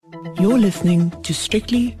You're listening to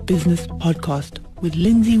Strictly Business Podcast with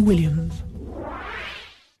Lindsay Williams.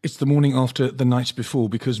 It's the morning after the night before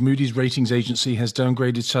because Moody's ratings agency has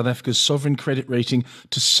downgraded South Africa's sovereign credit rating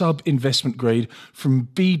to sub-investment grade from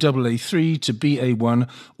Baa3 to Ba1,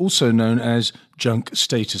 also known as junk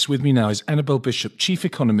status. With me now is Annabel Bishop, Chief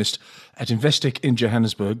Economist at Investec in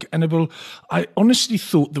Johannesburg. Annabel, I honestly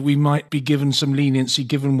thought that we might be given some leniency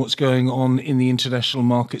given what's going on in the international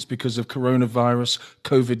markets because of coronavirus,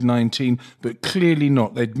 COVID-19, but clearly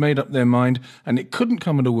not. They'd made up their mind and it couldn't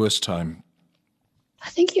come at a worse time. I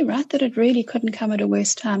think you're right that it really couldn't come at a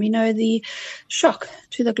worse time. You know, the shock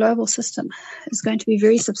to the global system is going to be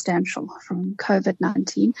very substantial from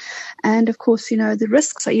COVID-19. And of course, you know, the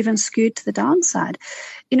risks are even skewed to the downside.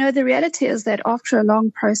 You know, the reality is that after a long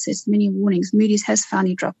process, many warnings, Moody's has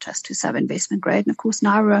finally dropped us to sub-investment grade. And of course,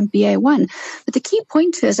 now we're on Ba1. But the key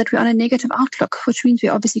point here is that we're on a negative outlook, which means we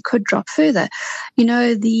obviously could drop further. You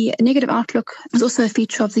know, the negative outlook is also a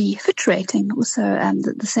feature of the Fitch rating, also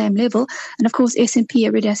the same level. And of course, S&P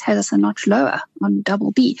already has us a notch lower on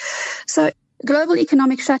BB. So global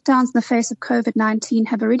economic shutdowns in the face of COVID-19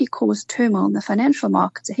 have already caused turmoil in the financial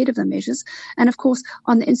markets ahead of the measures. And of course,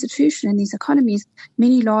 on the institution in these economies,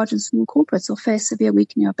 many large and small corporates will face severe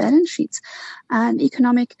weakening of balance sheets. And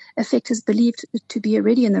economic effect is believed to be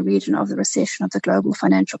already in the region of the recession of the global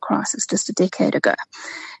financial crisis just a decade ago.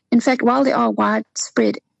 In fact, while there are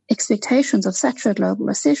widespread expectations of such a global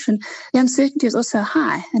recession, the uncertainty is also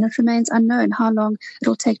high, and it remains unknown how long it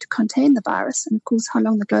will take to contain the virus, and of course how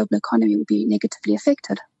long the global economy will be negatively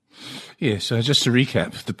affected. Yes, just to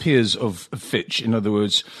recap, the peers of Fitch, in other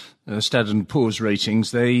words, Standard & Poor's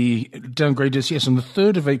ratings, they downgraded us, yes, on the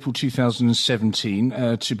 3rd of April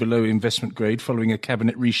 2017 to below investment grade following a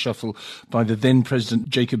cabinet reshuffle by the then President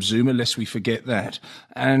Jacob Zuma, lest we forget that.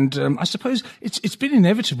 And I suppose it's been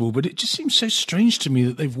inevitable, but it just seems so strange to me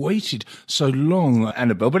that they've waited so long,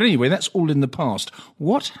 Annabel. But anyway, that's all in the past.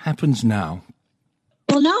 What happens now?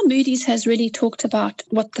 Well, now Moody's has really talked about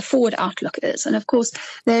what the forward outlook is. And of course,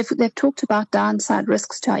 they've talked about downside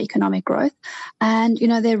risks to our economic growth. And, you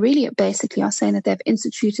know, they really basically are saying that they've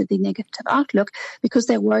instituted the negative outlook because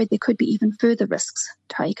they're worried there could be even further risks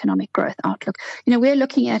to our economic growth outlook. You know, we're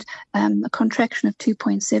looking at a contraction of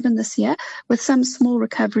 2.7 this year with some small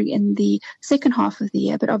recovery in the second half of the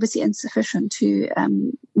year, but obviously insufficient to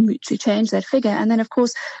change that figure. And then, of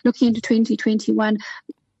course, looking into 2021,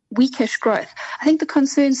 weakish growth. I think the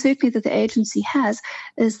concern certainly that the agency has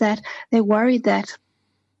is that they're worried that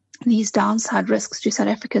these downside risks to South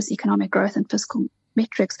Africa's economic growth and fiscal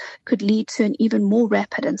metrics could lead to an even more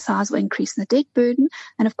rapid and sizable increase in the debt burden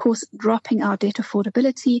and, of course, dropping our debt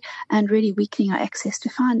affordability and really weakening our access to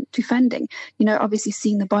funding. You know, obviously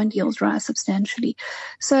seeing the bond yields rise substantially.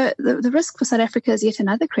 So the risk for South Africa is yet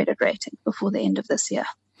another credit rating before the end of this year.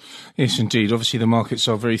 Yes, indeed. Obviously, the markets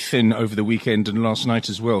are very thin over the weekend and last night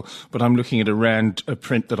as well. But I'm looking at a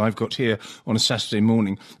print that I've got here on a Saturday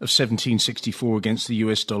morning of 17.64 against the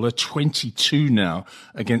US dollar, 22 now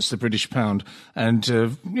against the British pound,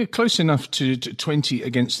 and close enough to 20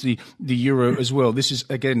 against the euro as well. This is,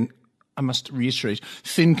 again, I must reiterate,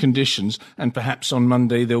 thin conditions, and perhaps on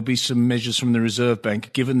Monday there'll be some measures from the Reserve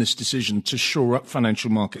Bank given this decision to shore up financial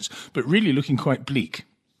markets, but really looking quite bleak.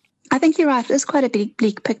 I think you're right. It's quite a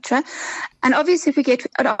bleak picture. And obviously, if we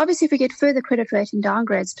get further credit rating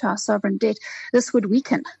downgrades to our sovereign debt, this would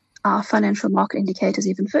weaken our financial market indicators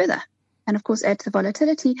even further. And of course, add to the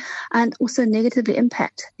volatility and also negatively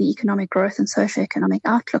impact the economic growth and socioeconomic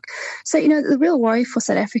outlook. So, you know, the real worry for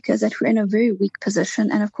South Africa is that we're in a very weak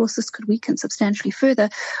position. And of course, this could weaken substantially further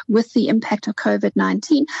with the impact of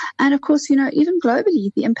COVID-19. And of course, you know, even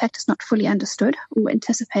globally, the impact is not fully understood or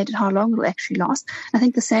anticipated how long it will actually last. I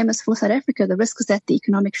think the same as for South Africa. The risk is that the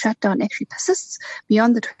economic shutdown actually persists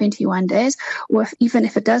beyond the 21 days, or even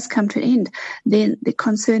if it does come to an end, then the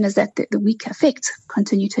concern is that the weak effects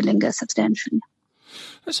continue to linger substantially.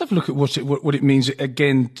 Let's have a look at what it means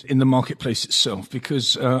again in the marketplace itself,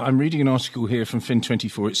 because I'm reading an article here from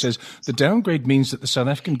Fin24. It says the downgrade means that the South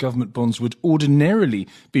African government bonds would ordinarily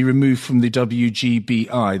be removed from the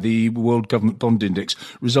WGBI, the World Government Bond Index,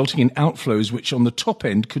 resulting in outflows which on the top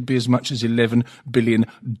end could be as much as $11 billion.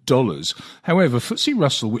 However, FTSE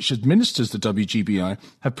Russell, which administers the WGBI,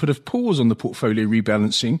 have put a pause on the portfolio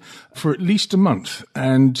rebalancing for at least a month.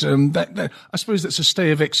 And I suppose that's a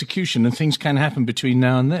stay of execution, and things can happen between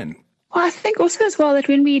now and then. Well, I think also as well that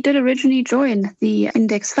when we did originally join the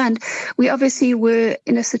index fund, we obviously were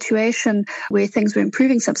in a situation where things were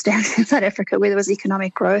improving substantially in South Africa, whether it was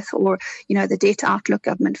economic growth or, the debt outlook,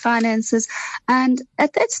 government finances. And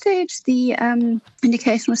at that stage, the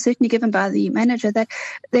indication was certainly given by the manager that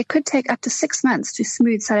they could take up to 6 months to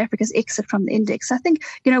smooth South Africa's exit from the index. I think,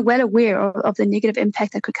 well aware of the negative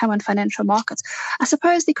impact that could come on financial markets. I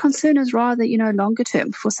suppose the concern is rather, longer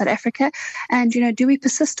term for South Africa. And, do we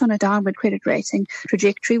persist on a downward credit rating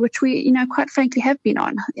trajectory, which we, quite frankly have been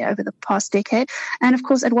on over the past decade? And of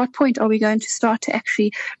course, at what point are we going to start to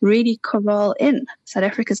actually really corral in South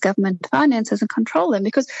Africa's government finances and control them?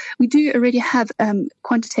 Because we do already have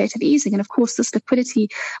quantitative easing. And of course, this liquidity,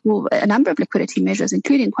 a number of liquidity measures,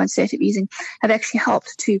 including quantitative easing, have actually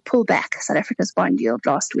helped to pull back South Africa's bond yield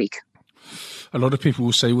last week. A lot of people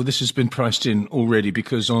will say, well, this has been priced in already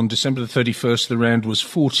because on December the 31st, the rand was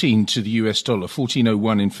 14 to the US dollar,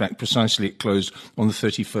 14.01, in fact, precisely it closed on the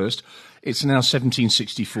 31st. It's now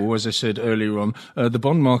 17.64, as I said earlier on. The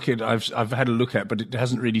bond market I've had a look at, but it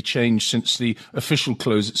hasn't really changed since the official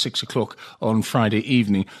close at 6 o'clock on Friday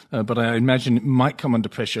evening. But I imagine it might come under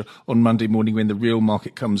pressure on Monday morning when the real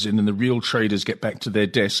market comes in and the real traders get back to their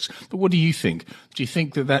desks. But what do you think? Do you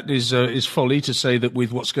think that is folly to say that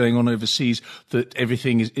with what's going on overseas that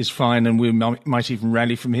everything is fine and we might even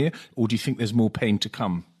rally from here? Or do you think there's more pain to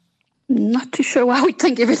come? Not too sure why we'd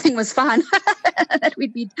think everything was fine, that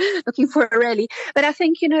we'd be looking for a rally. But I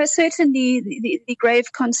think, certainly the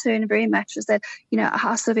grave concern very much is that,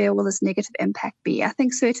 how severe will this negative impact be? I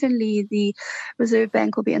think certainly the Reserve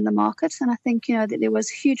Bank will be in the market. And I think, that there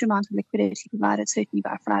was a huge amount of liquidity provided, certainly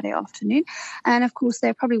by Friday afternoon. And of course,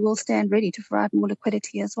 they probably will stand ready to provide more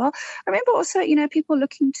liquidity as well. I remember also, people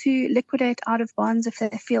looking to liquidate out of bonds if they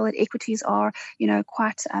feel that equities are,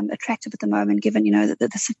 quite attractive at the moment, given,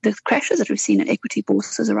 the crashes that we've seen in equity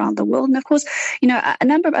bourses around the world. And of course, a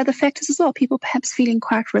number of other factors as well, people perhaps feeling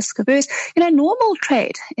quite risk averse. Normal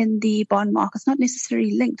trade in the bond markets, not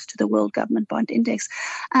necessarily linked to the World Government Bond Index.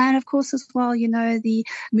 And of course, as well, the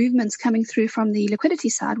movements coming through from the liquidity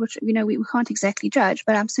side, which, we can't exactly judge,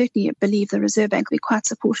 but I certainly believe the Reserve Bank will be quite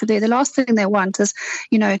supportive there. The last thing they want is,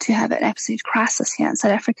 to have an absolute crisis here in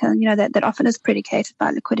South Africa, that often is predicated by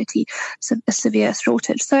liquidity, a severe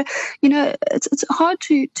shortage. So, it's hard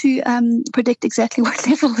to predict exactly what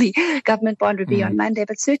level the government bond would be on Monday,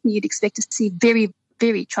 but certainly you'd expect to see very,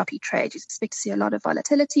 very choppy trade. You'd expect to see a lot of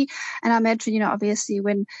volatility. And I imagine, obviously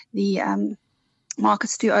when the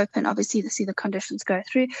markets do open, obviously to see the conditions go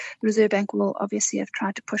through, the Reserve Bank will obviously have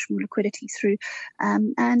tried to push more liquidity through.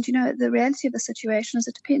 And, the reality of the situation is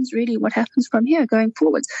it depends really what happens from here going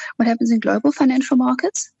forwards, what happens in global financial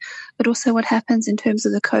markets, but also what happens in terms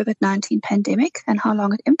of the COVID-19 pandemic and how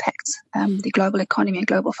long it impacts the global economy and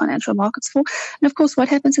global financial markets for. And of course, what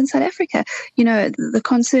happens in South Africa. The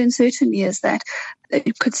concern certainly is that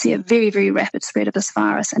it could see a very, very rapid spread of this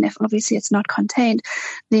virus. And if obviously it's not contained,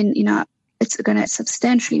 then, it's going to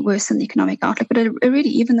substantially worsen the economic outlook. But really,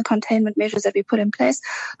 even the containment measures that we put in place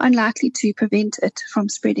are unlikely to prevent it from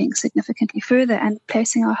spreading significantly further and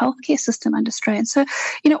placing our healthcare system under strain. So,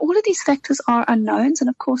 all of these factors are unknowns. And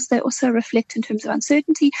of course, they also reflect in terms of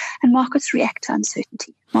uncertainty, and markets react to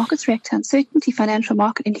uncertainty. Markets react to uncertainty, financial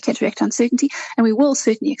market indicators react to uncertainty, and we will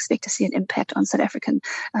certainly expect to see an impact on South African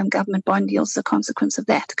government bond yields as a consequence of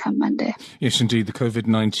that come Monday. Yes, indeed. The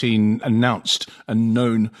COVID-19 announced and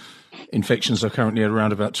known infections are currently at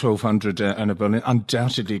around about 1,200, Annabelle,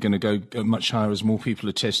 undoubtedly going to go much higher as more people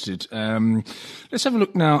are tested. Let's have a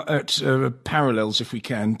look now at parallels, if we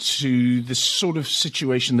can, to the sort of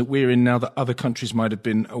situation that we're in now that other countries might have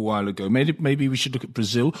been a while ago. Maybe we should look at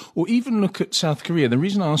Brazil or even look at South Korea. The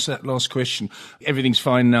reason I asked that last question, everything's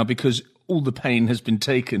fine now because all the pain has been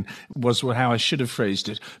taken, was how I should have phrased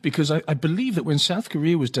it. Because I believe that when South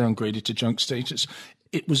Korea was downgraded to junk status,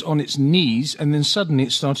 it was on its knees, and then suddenly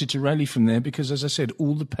it started to rally from there because, as I said,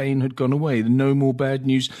 all the pain had gone away. No more bad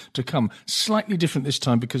news to come. Slightly different this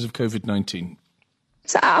time because of COVID-19.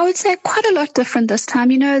 So I would say quite a lot different this time.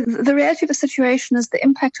 The reality of the situation is the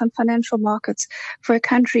impact on financial markets for a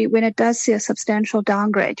country when it does see a substantial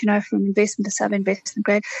downgrade, from investment to sub-investment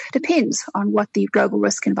grade, depends on what the global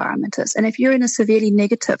risk environment is. And if you're in a severely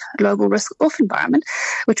negative global risk-off environment,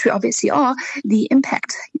 which we obviously are, the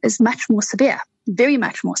impact is much more severe. Very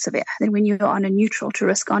much more severe than when you're on a neutral to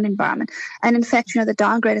risk-on environment. And in fact, the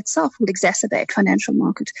downgrade itself will exacerbate financial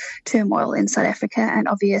market turmoil in South Africa and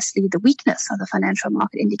obviously the weakness of the financial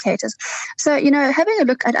market indicators. So, having a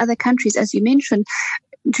look at other countries, as you mentioned,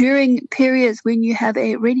 during periods when you have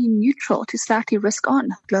a really neutral to slightly risk-on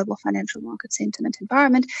global financial market sentiment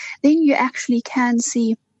environment, then you actually can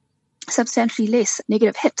see substantially less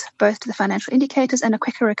negative hit, both to the financial indicators and a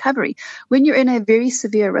quicker recovery. When you're in a very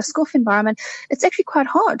severe risk-off environment, it's actually quite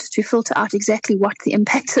hard to filter out exactly what the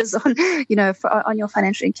impact is on, on your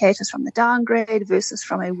financial indicators from the downgrade versus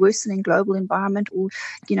from a worsening global environment or,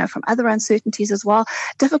 from other uncertainties as well.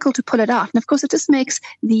 Difficult to pull it out. And of course, it just makes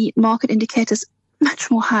the market indicators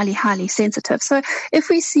much more highly sensitive. So if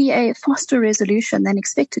we see a faster resolution than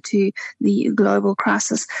expected to the global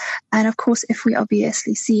crisis, and of course, if we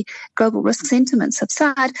obviously see global risk sentiment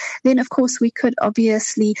subside, then of course we could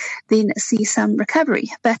obviously then see some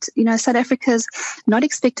recovery. But, South Africa's not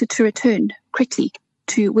expected to return quickly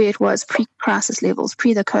to where it was pre-crisis levels,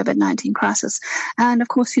 pre the COVID-19 crisis. And of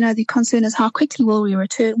course, the concern is how quickly will we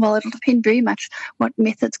return? Well, it'll depend very much what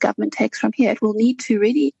methods government takes from here. It will need to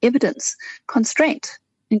really evidence constraint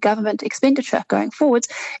in government expenditure going forwards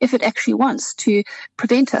if it actually wants to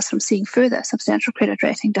prevent us from seeing further substantial credit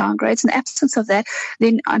rating downgrades. In the absence of that,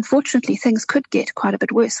 then unfortunately things could get quite a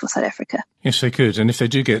bit worse for South Africa. Yes, they could. And if they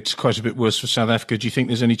do get quite a bit worse for South Africa, do you think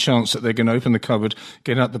there's any chance that they're going to open the cupboard,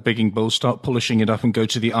 get out the begging bowl, start polishing it up and go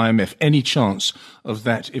to the IMF? Any chance of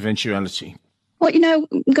that eventuality? Well,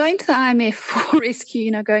 going to the IMF for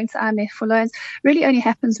rescue, going to the IMF for loans really only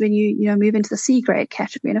happens when you move into the C grade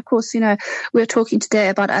category. And of course, we're talking today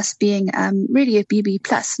about us being really a BB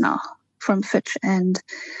plus now from Fitch and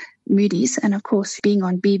Moody's, and of course being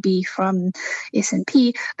on BB from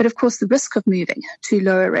S&P, but of course the risk of moving to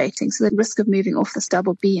lower ratings, so the risk of moving off this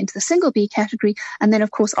double B into the single B category, and then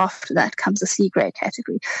of course after that comes the C grade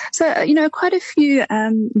category. So quite a few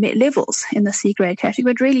levels in the C grade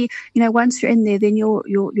category, but really once you're in there, then your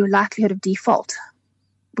likelihood of default,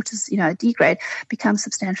 which is, a D grade, becomes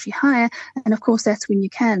substantially higher. And of course, that's when you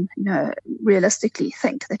can, realistically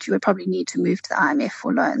think that you would probably need to move to the IMF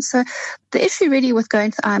for loans. So the issue really with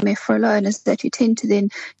going to the IMF for a loan is that you tend to then,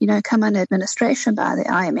 come under administration by the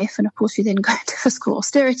IMF. And of course, you then go into fiscal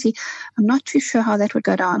austerity. I'm not too sure how that would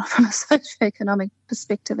go down from a socioeconomic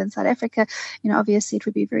perspective in South Africa. Obviously it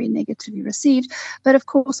would be very negatively received. But of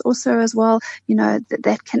course, also as well,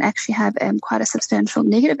 that can actually have quite a substantial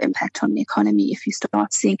negative impact on the economy if you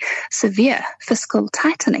start seeing severe fiscal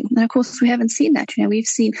tightening. And of course, we haven't seen that. We've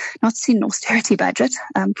not seen an austerity budget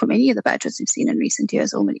from any of the budgets we've seen in recent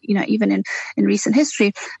years, or even in recent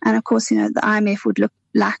history. And of course, the IMF would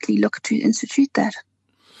likely look to institute that.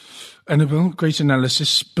 Annabel, great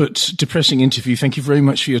analysis, but depressing interview. Thank you very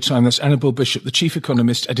much for your time. That's Annabel Bishop, the Chief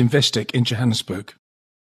Economist at Investec in Johannesburg.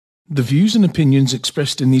 The views and opinions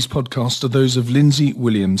expressed in these podcasts are those of Lindsay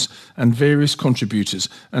Williams and various contributors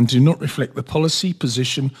and do not reflect the policy,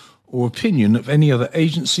 position or opinion of any other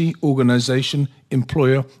agency, organisation,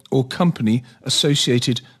 employer or company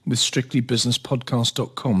associated with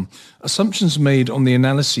strictlybusinesspodcast.com. Assumptions made on the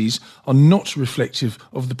analyses are not reflective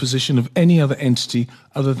of the position of any other entity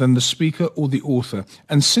other than the speaker or the author.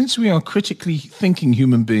 And since we are critically thinking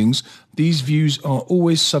human beings, these views are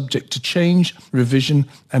always subject to change, revision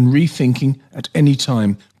and rethinking at any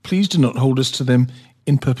time. Please do not hold us to them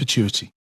in perpetuity.